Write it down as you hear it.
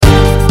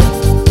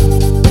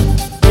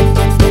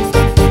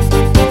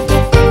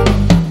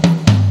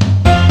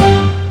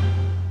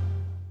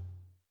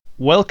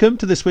Welcome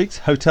to this week's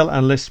Hotel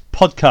Analyst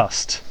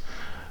podcast.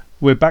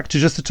 We're back to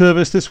just the two of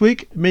us this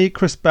week. Me,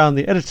 Chris Bown,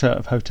 the editor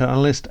of Hotel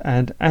Analyst,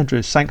 and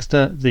Andrew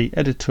Sangster, the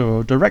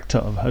editorial director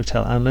of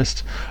Hotel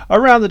Analyst,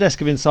 around the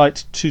desk of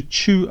insight to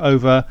chew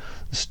over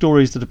the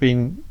stories that have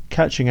been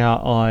catching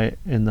our eye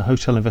in the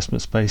hotel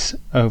investment space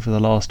over the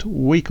last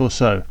week or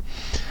so.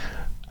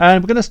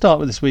 And we're going to start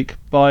with this week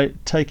by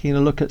taking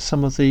a look at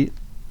some of the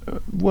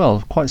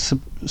quite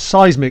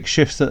seismic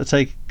shifts that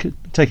are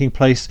taking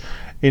place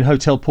in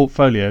hotel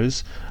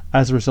portfolios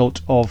as a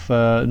result of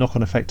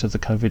knock-on effect of the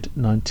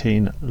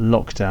COVID-19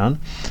 lockdown.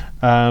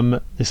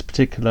 This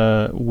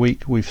particular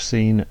week we've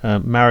seen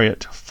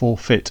Marriott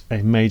forfeit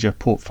a major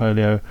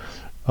portfolio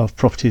of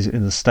properties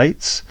in the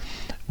States,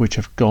 which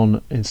have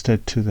gone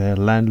instead to their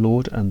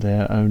landlord and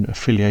their own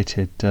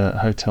affiliated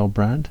hotel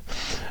brand.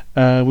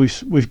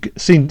 We've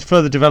seen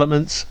further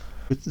developments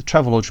with the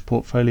Travelodge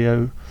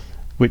portfolio,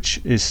 which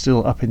is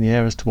still up in the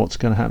air as to what's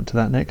going to happen to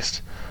that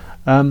next.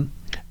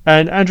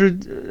 And Andrew,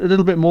 a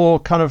little bit more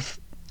kind of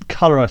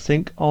colour, I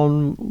think,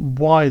 on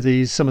why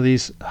some of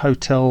these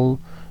hotel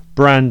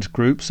brand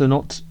groups are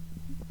not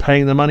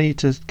paying the money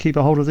to keep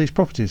a hold of these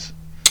properties.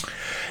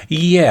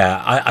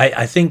 Yeah,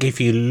 I think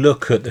if you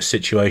look at the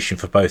situation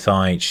for both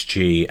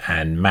IHG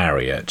and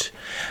Marriott,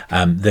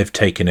 they've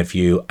taken a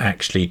view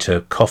actually to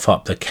cough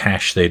up the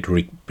cash they'd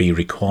be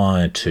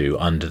required to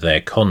under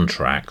their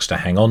contracts to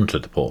hang on to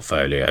the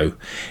portfolio.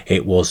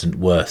 It wasn't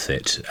worth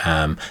it.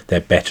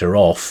 They're better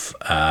off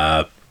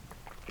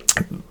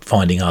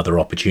finding other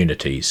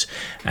opportunities,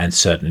 and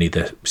certainly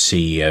the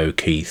CEO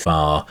Keith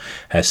Barr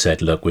has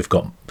said, look, we've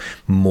got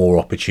more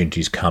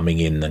opportunities coming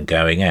in than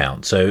going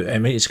out. So I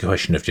mean, it's a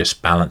question of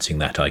just balancing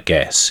that, I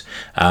guess.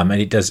 And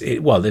there's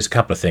a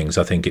couple of things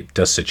I think it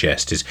does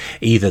suggest is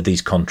either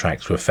these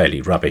contracts were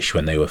fairly rubbish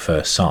when they were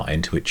first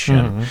signed, which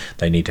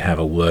they need to have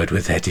a word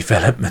with their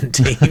development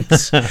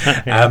teams.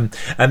 Yeah.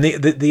 And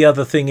the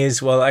other thing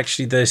is, well,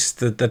 actually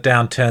the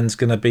downturn's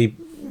going to be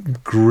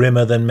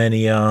grimmer than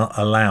many are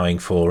allowing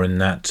for, in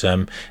that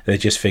they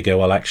just figure,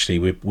 well, actually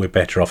we're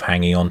better off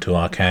hanging on to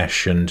our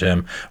cash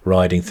and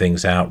riding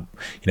things out,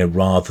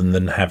 rather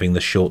than having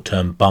the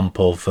short-term bump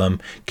of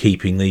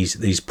keeping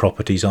these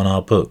properties on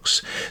our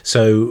books.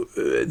 So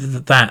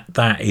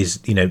that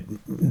is,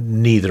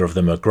 neither of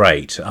them are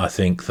great. I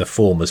think the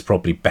former's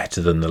probably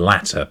better than the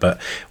latter,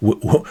 but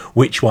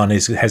which one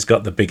has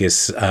got the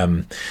biggest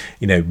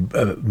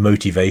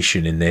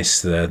motivation in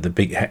this,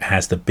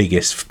 has the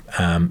biggest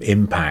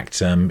impact,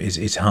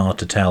 is hard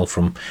to tell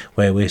from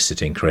where we're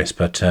sitting, Chris,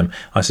 but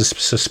I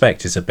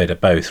suspect it's a bit of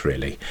both,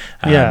 really.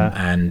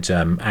 And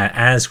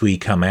as we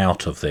come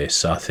out of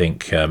this, I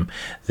think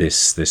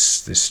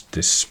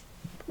this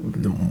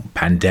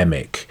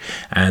pandemic,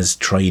 as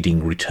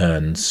trading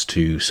returns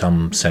to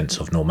some sense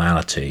of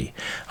normality,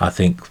 I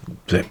think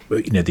that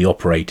the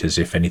operators,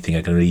 if anything,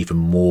 are going to be even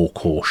more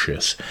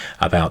cautious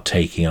about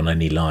taking on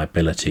any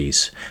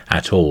liabilities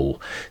at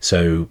all.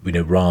 So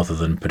rather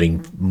than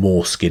putting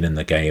more skin in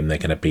the game, they're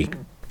going to be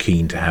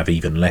keen to have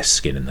even less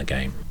skin in the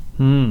game.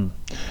 And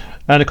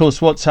of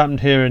course, what's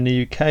happened here in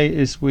the UK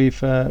is we've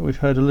heard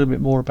a little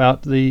bit more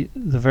about the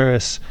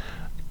various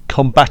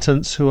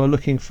combatants who are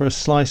looking for a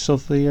slice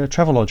of the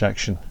Travelodge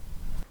action.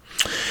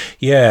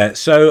 Yeah,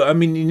 so I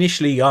mean,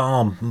 initially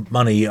our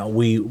money,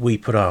 we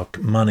put our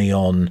money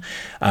on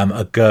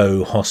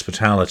Ago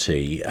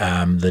Hospitality,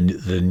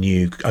 the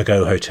new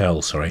Ago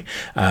Hotel,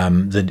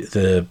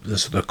 the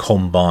sort of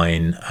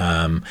combine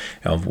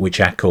of which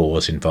Accor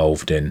was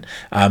involved in.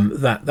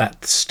 That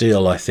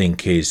still, I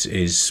think,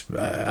 is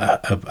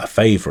a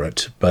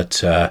favourite,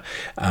 but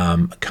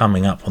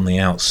coming up on the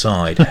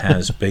outside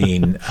has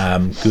been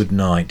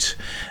Goodnight,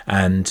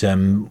 and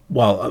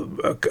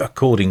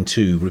according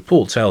to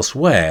reports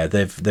elsewhere,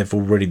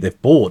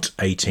 they've bought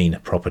 18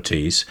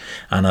 properties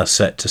and are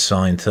set to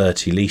sign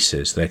 30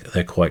 leases.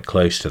 They're quite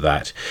close to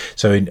that.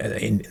 So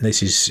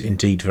this is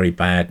indeed very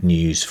bad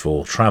news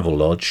for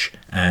Travelodge,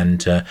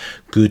 and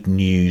good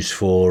news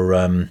for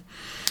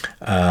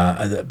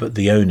but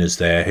the owners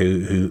there,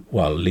 who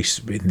at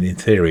least in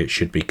theory it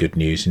should be good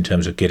news in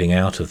terms of getting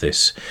out of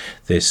this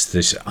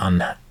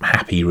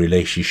unhappy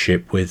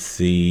relationship with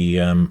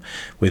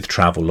with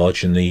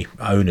Travelodge and the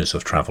owners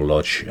of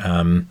Travelodge.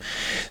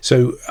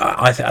 So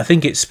I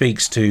think it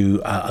speaks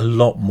to a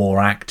lot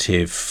more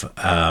active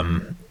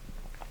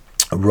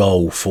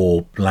role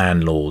for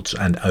landlords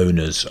and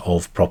owners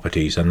of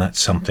properties, and that's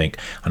something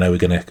I know we're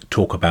going to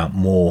talk about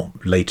more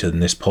later in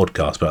this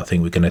podcast, but I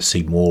think we're going to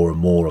see more and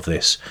more of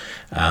this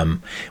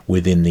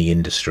within the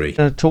industry.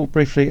 Talk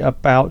briefly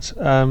about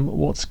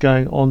what's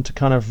going on to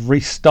kind of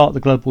restart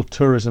the global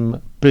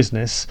tourism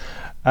business,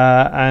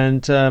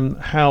 and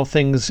how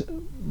things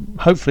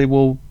hopefully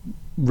will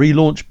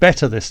relaunch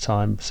better this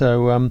time.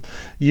 So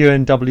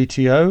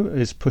UNWTO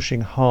is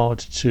pushing hard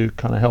to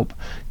kind of help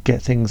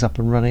get things up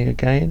and running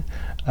again,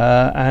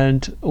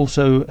 and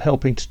also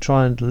helping to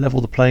try and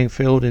level the playing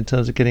field in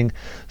terms of getting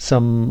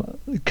some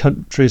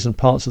countries and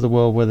parts of the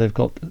world where they've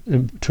got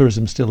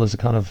tourism still as a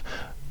kind of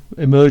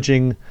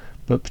emerging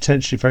but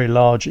potentially very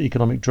large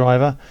economic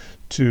driver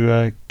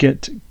to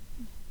get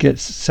get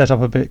set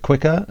up a bit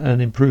quicker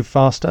and improve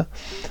faster.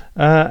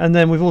 And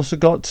then we've also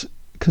got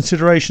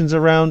considerations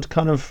around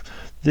kind of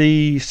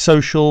the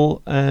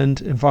social and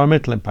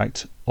environmental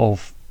impact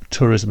of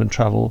tourism and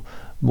travel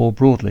more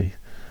broadly.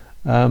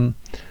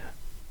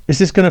 Is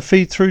this going to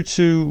feed through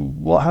to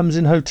what happens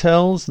in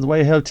hotels, the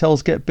way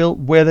hotels get built,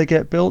 where they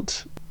get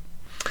built?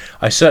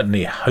 I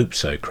certainly hope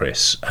so,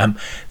 Chris.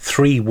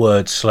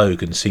 3-word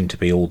slogans seem to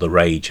be all the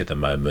rage at the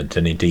moment,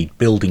 and indeed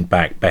Building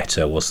Back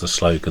Better was the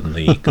slogan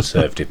the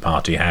Conservative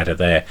Party had at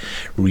their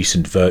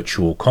recent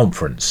virtual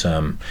conference.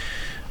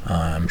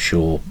 I'm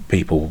sure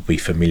people will be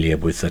familiar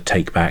with the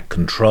Take Back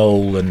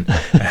Control and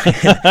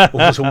all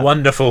sorts of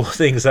wonderful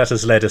things that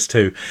has led us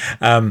to.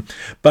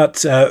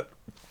 But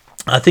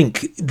I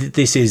think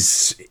this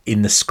is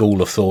in the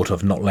school of thought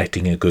of not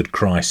letting a good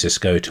crisis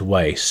go to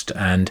waste.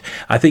 And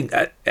I think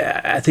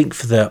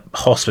for the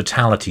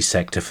hospitality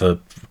sector, for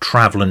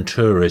travel and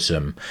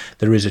tourism,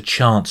 there is a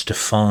chance to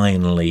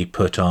finally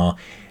put our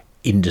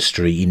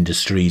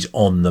industries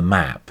on the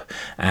map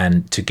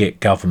and to get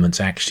governments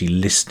actually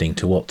listening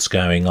to what's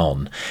going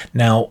on.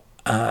 Now,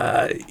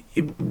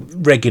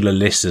 regular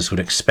listeners would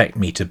expect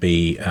me to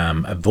be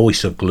a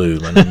voice of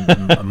gloom, and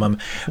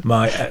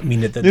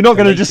you're not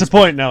going to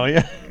disappoint now, are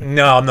you?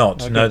 No, I'm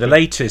not. Okay. No, the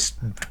latest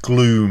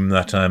gloom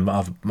that I've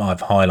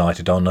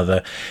highlighted on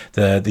are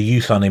the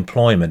youth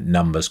unemployment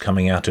numbers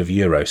coming out of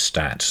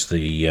Eurostat,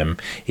 the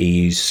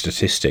EU's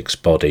statistics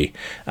body,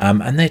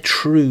 and they're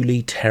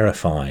truly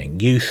terrifying.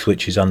 Youth,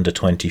 which is under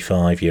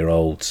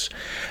 25-year-olds,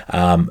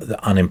 the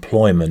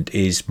unemployment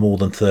is more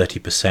than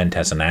 30%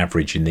 as an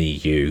average in the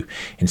EU.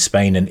 In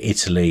Spain and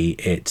Italy,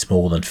 it's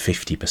more than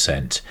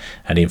 50%,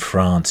 and in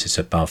France, it's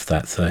above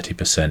that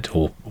 30%,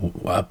 or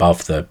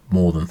above the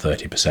more than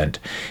 30%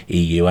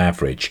 EU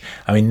average.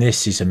 I mean,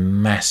 this is a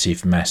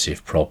massive,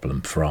 massive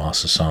problem for our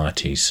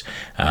societies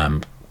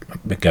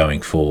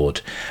going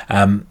forward.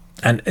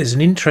 And as an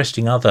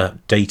interesting other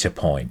data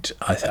point,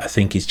 I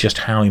think is just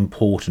how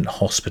important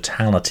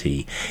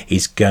hospitality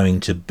is going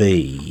to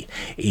be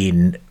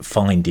in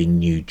finding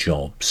new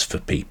jobs for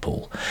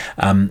people.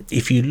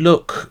 If you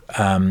look,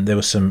 there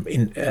was some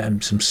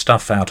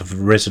stuff out of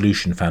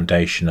Resolution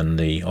Foundation and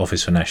the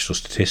Office for National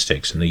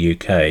Statistics in the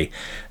UK.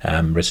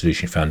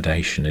 Resolution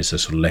Foundation is a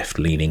sort of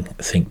left-leaning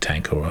think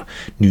tank, or a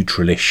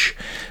neutralish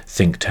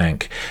think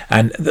tank,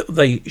 and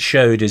they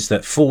showed is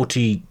that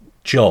 40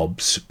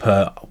 jobs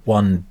per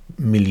 £1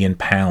 million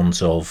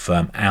of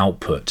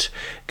output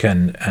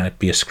can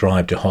be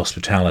ascribed to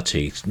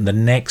hospitality. The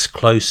next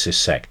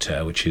closest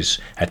sector, which is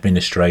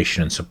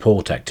administration and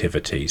support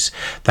activities,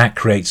 that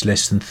creates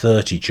less than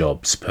 30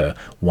 jobs per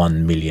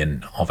 1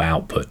 million of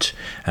output,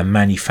 and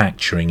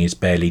manufacturing is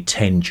barely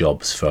 10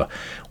 jobs for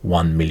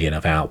 1 million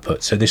of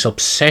output. So this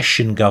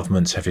obsession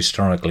governments have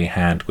historically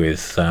had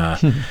with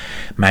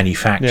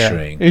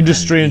manufacturing,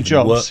 industry and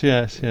jobs,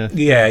 yes,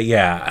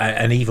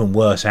 and even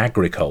worse,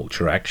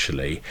 agriculture.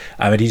 Actually,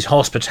 it is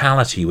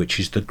hospitality which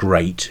is the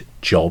great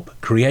job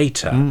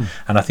creator,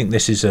 and I think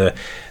this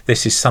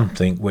is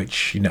something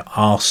which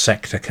our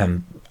sector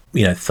can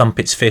thump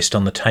its fist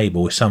on the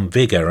table with some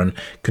vigour and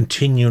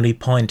continually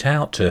point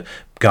out to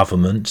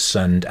governments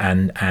and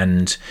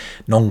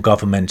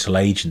non-governmental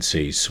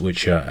agencies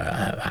which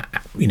are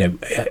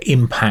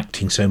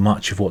impacting so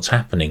much of what's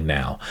happening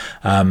now,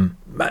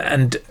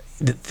 and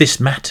this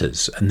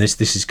matters, and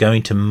this is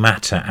going to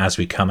matter as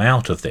we come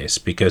out of this,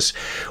 because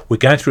we're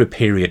going through a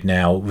period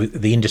now.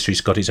 The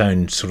industry's got its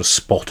own sort of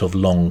spot of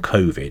long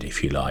COVID,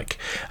 if you like,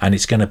 and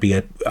it's going to be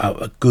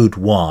a good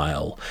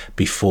while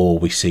before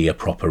we see a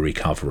proper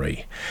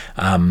recovery.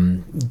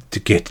 To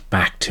get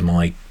back to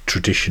my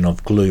tradition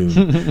of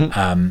gloom,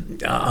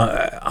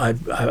 I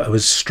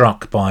was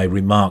struck by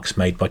remarks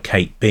made by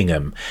Kate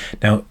Bingham.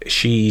 Now,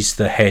 she's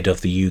the head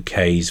of the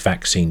UK's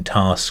vaccine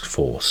task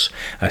force,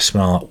 a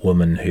smart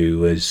woman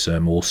who is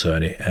also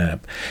an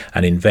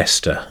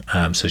investor.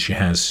 So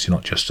she's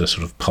not just a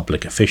sort of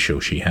public official,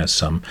 she has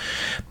some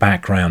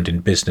background in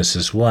business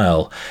as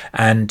well.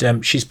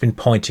 And she's been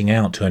pointing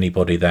out to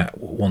anybody that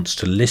wants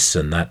to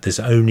listen that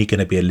there's only going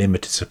to be a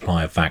limited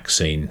supply of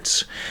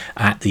vaccines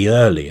at the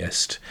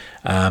earliest,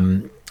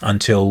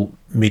 until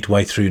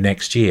midway through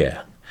next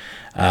year.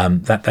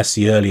 That's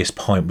the earliest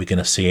point we're going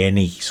to see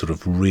any sort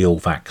of real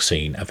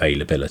vaccine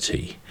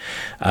availability.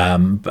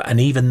 And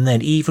even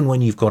then, even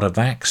when you've got a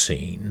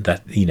vaccine,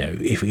 that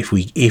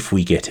if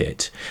we get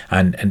it,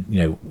 and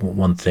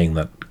one thing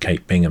that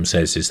Kate Bingham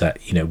says is that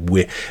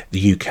we're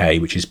the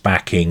UK, which is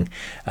backing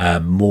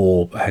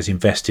more, has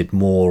invested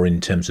more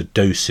in terms of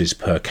doses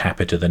per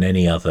capita than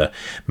any other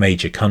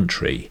major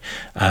country.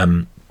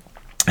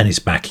 And is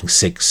backing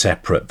 6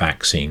 separate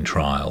vaccine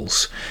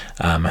trials,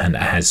 and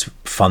has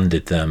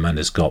funded them and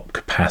has got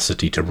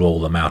capacity to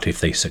roll them out if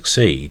they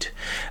succeed.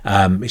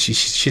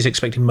 She's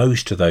expecting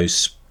most of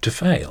those to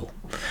fail.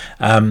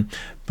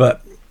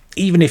 But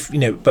even if,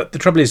 but the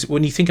trouble is,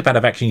 when you think about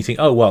a vaccine, you think,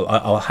 oh, well,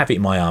 I'll have it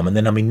in my arm and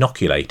then I'm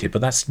inoculated,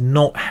 but that's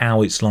not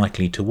how it's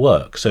likely to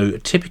work. So a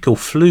typical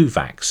flu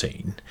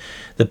vaccine,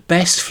 the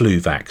best flu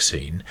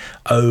vaccine,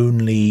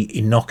 only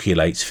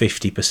inoculates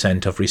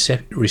 50% of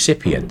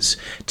recipients.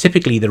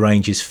 Typically, the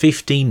range is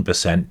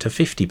 15% to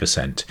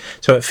 50%.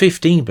 So at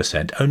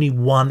 15%, only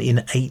 1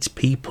 in 8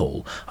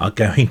 people are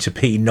going to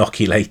be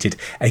inoculated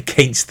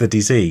against the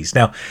disease.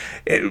 Now,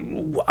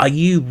 are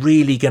you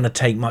really going to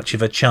take much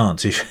of a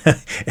chance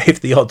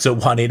if the odds are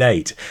 1 in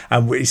 8?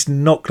 And it's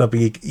not going to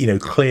be,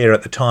 clear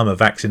at the time of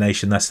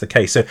vaccination that's the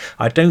case. So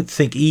I don't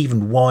think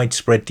even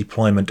widespread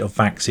deployment of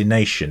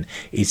vaccination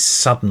is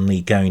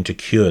suddenly going to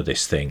cure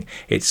this thing.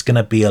 It's going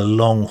to be a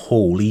long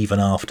haul even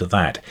after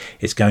that.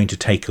 It's going to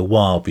take a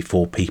while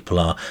before people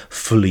are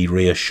fully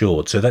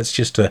reassured. So that's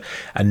just a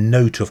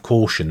note of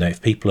caution that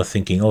if people are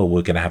thinking, oh,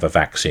 we're going to have a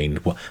vaccine,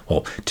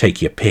 well,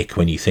 take your pick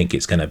when you think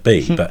it's going to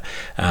be. But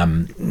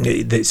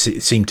they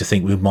seem to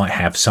think we might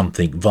have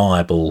something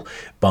viable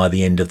by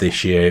the end of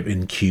this year,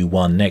 in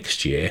Q1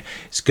 next year.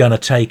 It's going to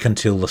take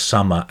until the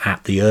summer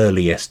at the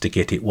earliest to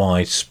get it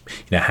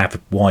have a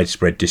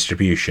widespread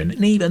distribution,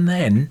 and even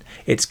then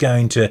it's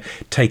going to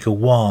take a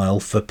while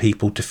for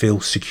people to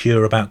feel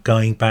secure about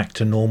going back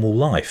to normal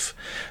life.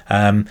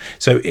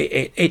 So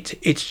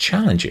it's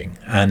challenging,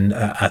 and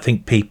I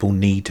think people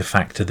need to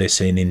factor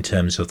this in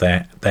terms of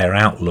their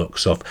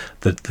outlooks of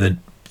the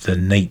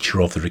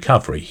nature of the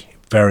recovery.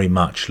 Very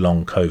much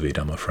long COVID,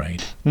 I'm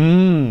afraid.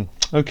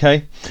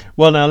 Okay.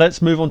 Well, now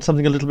let's move on to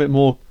something a little bit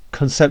more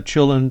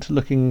conceptual and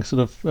looking sort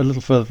of a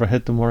little further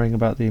ahead than worrying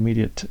about the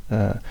immediate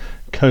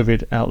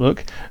COVID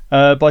outlook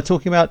by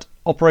talking about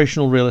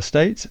operational real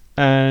estate.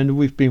 And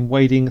we've been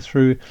wading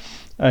through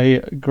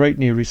a great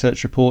new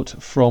research report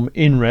from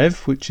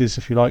INREV, which is,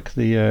 if you like,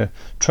 the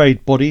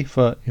trade body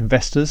for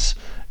investors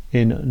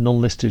in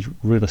non-listed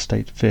real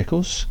estate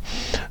vehicles,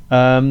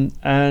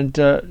 and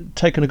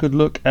taken a good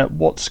look at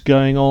what's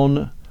going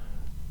on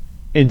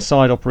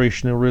inside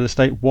operational real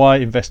estate, why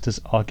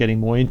investors are getting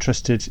more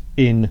interested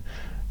in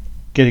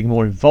getting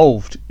more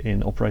involved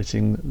in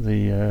operating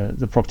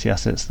the property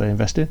assets they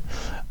invest in,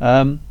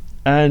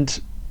 and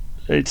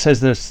it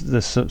says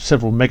there's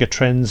several mega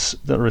trends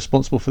that are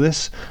responsible for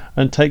this,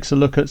 and takes a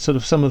look at sort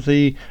of some of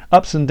the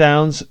ups and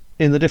downs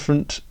in the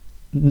different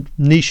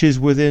niches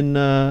within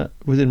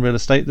real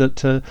estate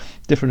that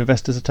different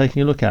investors are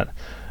taking a look at.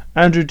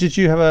 Andrew, did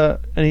you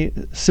have any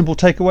simple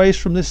takeaways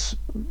from this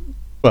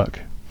work?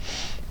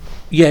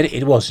 Yeah,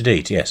 it was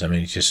indeed, yes. I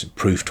mean, it's just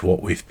proof to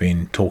what we've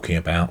been talking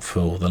about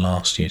for the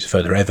last year. It's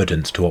further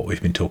evidence to what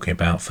we've been talking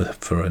about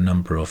for a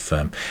number of,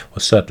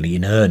 certainly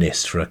in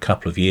earnest for a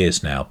couple of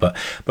years now. But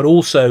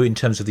also in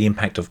terms of the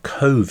impact of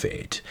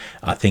COVID,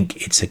 I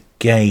think it's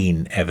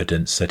again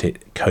evidence that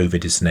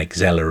COVID is an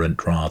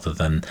accelerant rather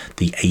than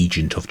the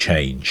agent of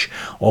change.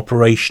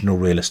 Operational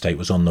real estate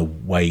was on the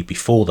way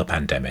before the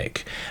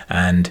pandemic,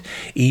 and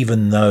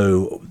even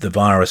though the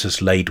virus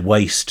has laid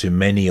waste to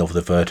many of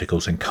the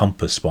verticals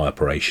encompassed by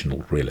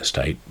operational real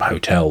estate,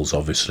 hotels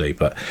obviously,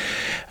 but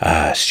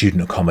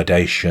student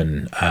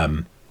accommodation,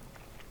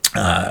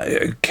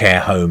 care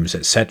homes,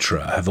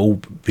 etc., have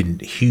all been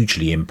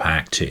hugely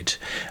impacted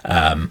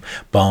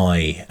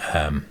by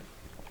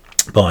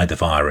the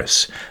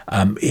virus.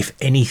 If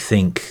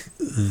anything,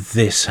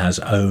 this has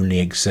only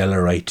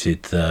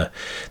accelerated the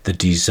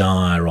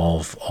desire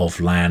of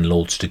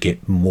landlords to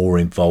get more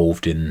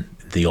involved in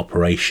the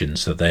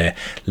operations that they're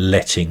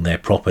letting their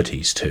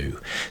properties to.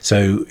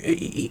 So,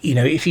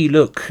 if you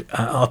look,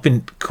 I've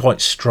been quite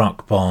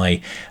struck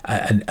by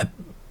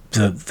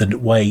the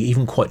way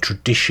even quite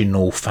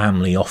traditional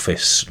family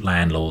office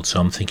landlords,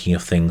 so I'm thinking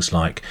of things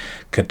like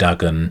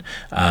Cadogan,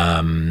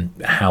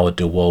 Howard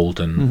de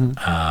Walden,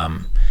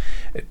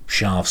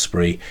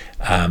 Shaftesbury,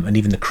 and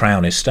even the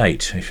Crown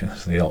Estate,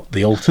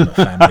 the ultimate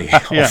family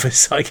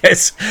office, I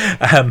guess.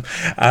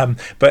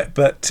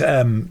 But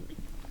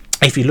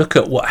if you look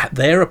at what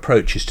their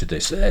approach is to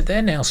this,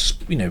 they're now,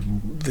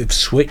 they've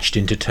switched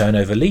into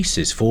turnover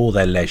leases for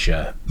their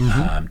leisure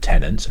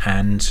tenants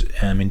and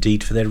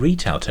indeed for their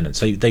retail tenants.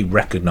 They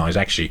recognise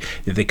actually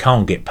that they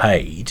can't get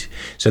paid,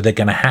 so they're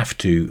going to have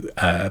to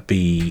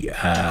be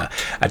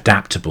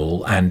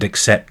adaptable and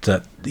accept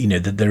that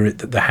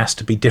that there has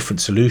to be different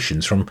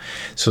solutions, from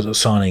sort of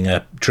signing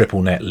a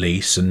triple net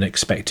lease and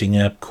expecting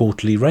a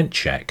quarterly rent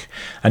check.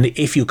 And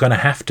if you're going to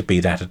have to be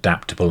that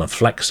adaptable and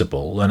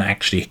flexible and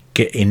actually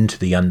get into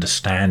the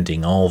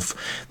understanding of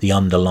the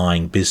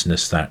underlying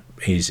business that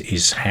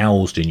is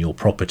housed in your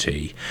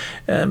property,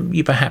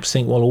 you perhaps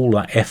think, well, all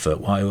that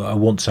effort I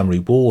want some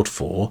reward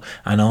for,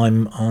 and I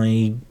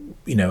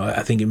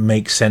think it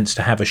makes sense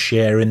to have a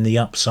share in the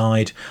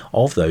upside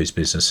of those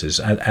businesses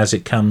as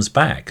it comes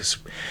back.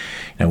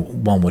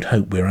 One would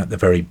hope we're at the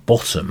very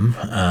bottom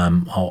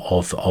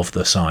of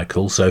the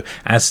cycle. So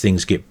as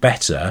things get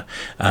better,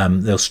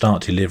 they'll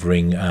start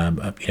delivering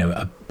a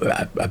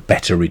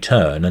better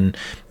return. And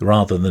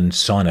rather than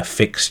sign a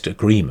fixed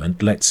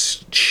agreement,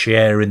 let's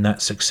share in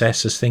that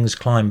success as things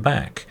climb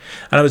back.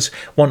 And I was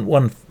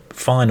one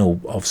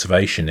final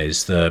observation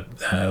is I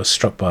was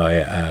struck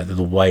by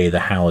the way the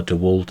Howard de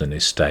Walden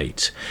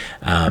estate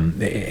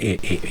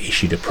it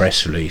issued a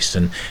press release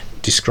and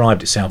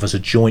described itself as a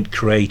joint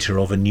creator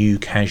of a new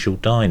casual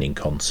dining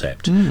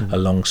concept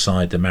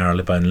alongside the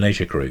Marylebone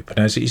Leisure Group. And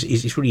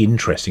it's really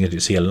interesting to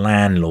see a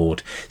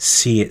landlord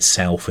see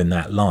itself in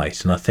that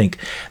light, and I think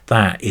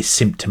that is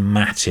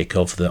symptomatic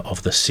of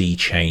the sea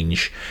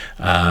change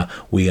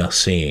we are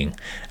seeing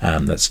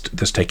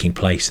that's taking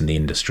place in the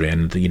industry.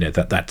 And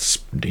that's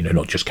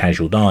not just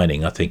casual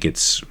dining. I think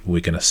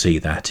we're going to see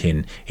that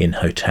in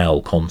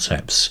hotel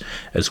concepts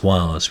as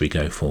well as we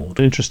go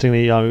forward.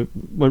 Interestingly, I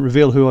won't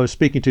reveal who I was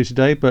speaking to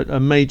today, but a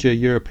major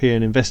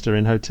European investor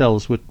in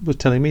hotels was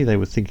telling me they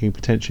were thinking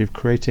potentially of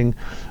creating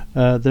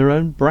their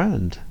own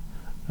brand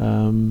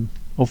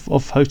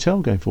of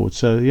hotel going forward.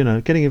 So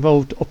getting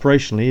involved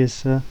operationally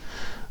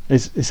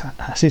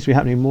seems to be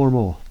happening more and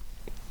more.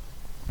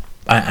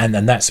 And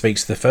that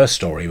speaks to the first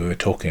story we were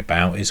talking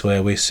about, is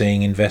where we're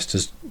seeing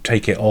investors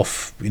take it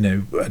off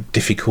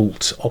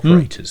difficult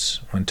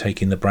operators and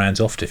taking the brands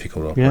off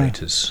difficult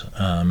operators.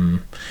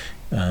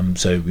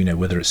 So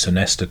whether it's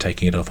Sonesta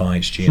taking it off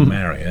IHG and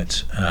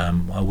Marriott,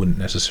 I wouldn't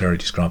necessarily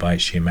describe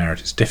IHG and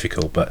Marriott as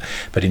difficult, but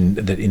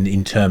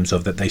in terms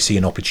of that they see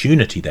an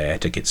opportunity there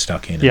to get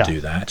stuck in and do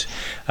that.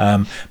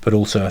 But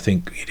also I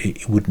think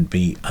it wouldn't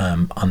be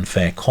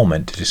unfair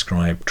comment to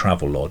describe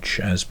Travelodge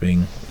as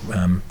being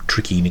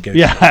tricky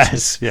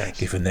negotiators,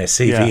 given their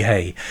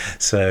CVA.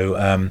 So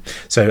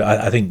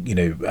I think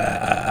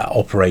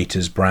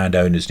operators, brand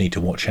owners need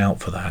to watch out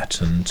for that,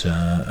 and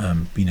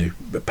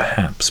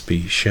perhaps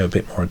show a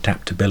bit more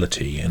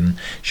adaptability and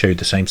show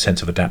the same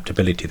sense of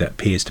adaptability that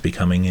appears to be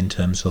coming in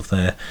terms of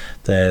their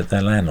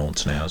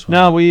landlords now as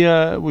well.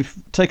 Now we've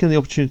taken the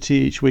opportunity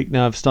each week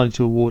now of starting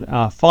to award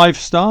our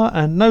 5-star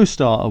and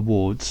no-star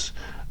awards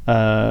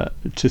to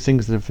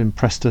things that have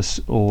impressed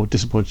us or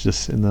disappointed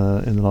us in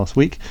the last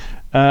week.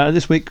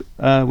 This week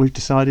we've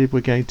decided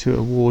we're going to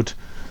award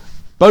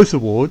both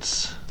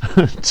awards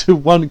to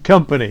one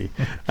company,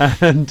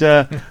 and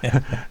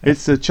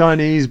it's a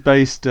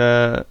Chinese-based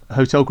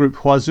hotel group,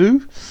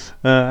 Huazhu.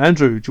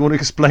 Andrew, do you want to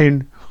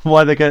explain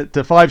why they get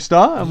a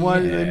 5-star and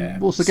why they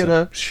also get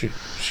a...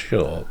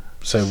 Sure.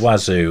 So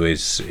Huazhu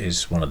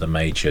is one of the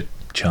major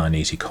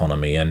Chinese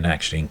economy and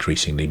actually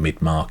increasingly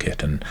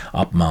mid-market and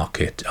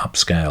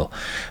upscale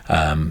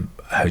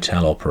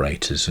hotel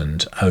operators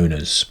and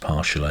owners,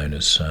 partial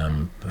owners.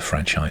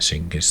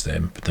 Franchising is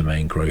the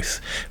main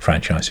growth.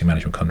 Franchising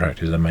management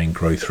contract is the main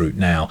growth route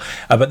now.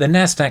 But they're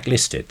NASDAQ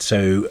listed,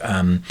 so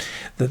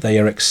that they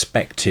are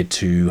expected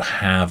to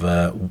have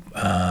a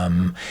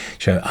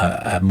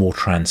more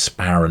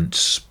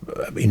transparent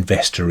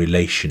investor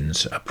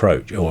relations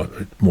approach, or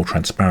a more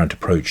transparent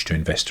approach to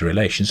investor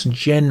relations, and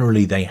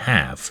generally they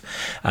have.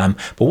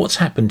 But what's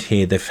happened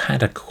here, they've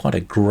had a quite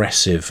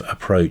aggressive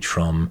approach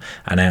from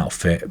an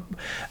outfit,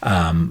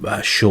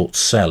 a short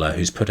seller,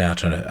 who's put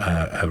out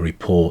a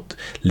report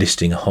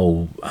listing a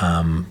whole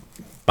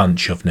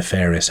bunch of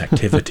nefarious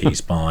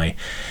activities by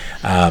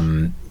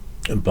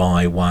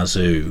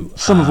Huazhu.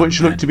 Some of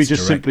which look to be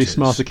just simply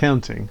smart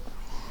accounting.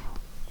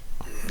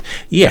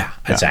 Yeah,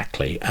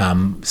 exactly.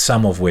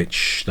 Some of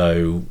which,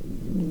 though,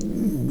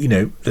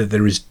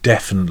 there is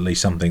definitely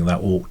something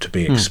that ought to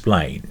be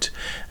explained.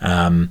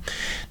 Now,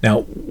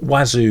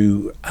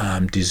 Huazhu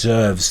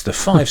deserves the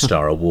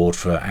 5-star award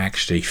for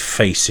actually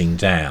facing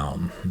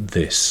down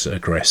this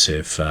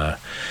aggressive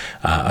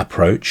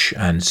approach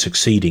and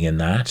succeeding in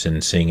that,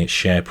 and seeing its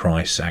share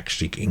price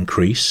actually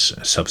increase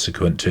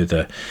subsequent to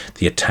the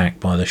attack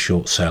by the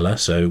short seller.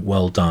 So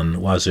well done,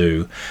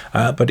 Huazhu.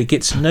 But it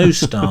gets no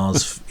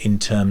stars in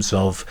terms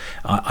of,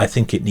 I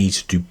think it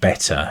needs to do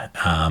better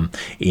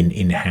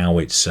in how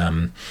it's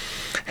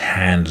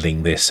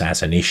handling this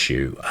as an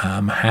issue.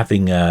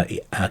 Having a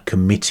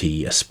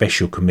committee, a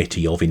special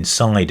committee of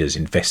insiders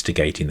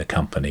investigating the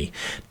company,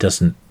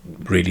 doesn't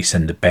really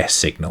send the best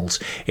signals.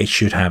 It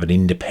should have an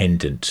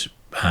independent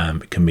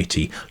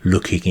committee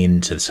looking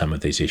into some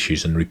of these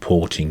issues and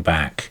reporting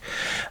back.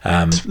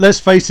 Let's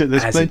face it,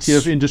 there's plenty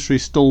of industry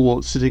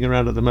stalwarts sitting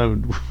around at the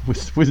moment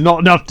with not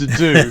enough to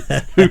do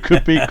who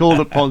could be called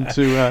upon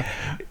to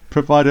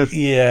provide a...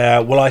 Yeah,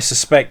 well, I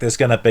suspect there's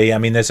going to be,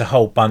 there's a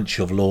whole bunch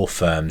of law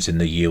firms in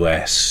the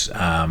US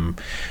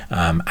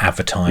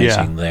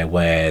advertising their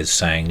wares,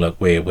 saying, look,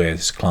 we're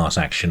this class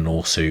action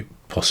lawsuit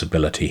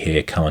possibility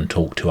here, come and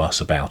talk to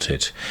us about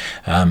it.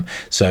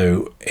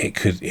 So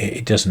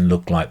it doesn't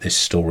look like this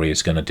story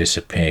is going to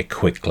disappear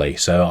quickly.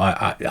 So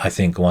I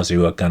think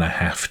Huazhu are going to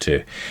have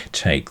to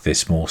take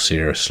this more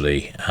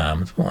seriously.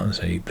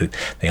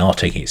 They are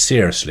taking it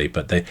seriously,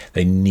 but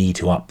they need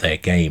to up their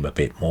game a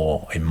bit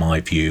more, in my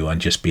view, and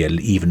just be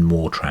even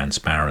more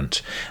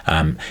transparent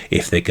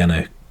if they're going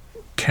to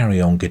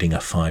carry on getting a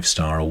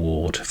 5-star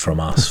award from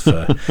us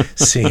for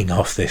seeing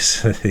off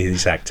these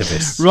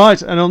activists. Right,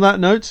 and on that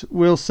note,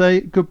 we'll say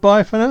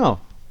goodbye for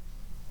now.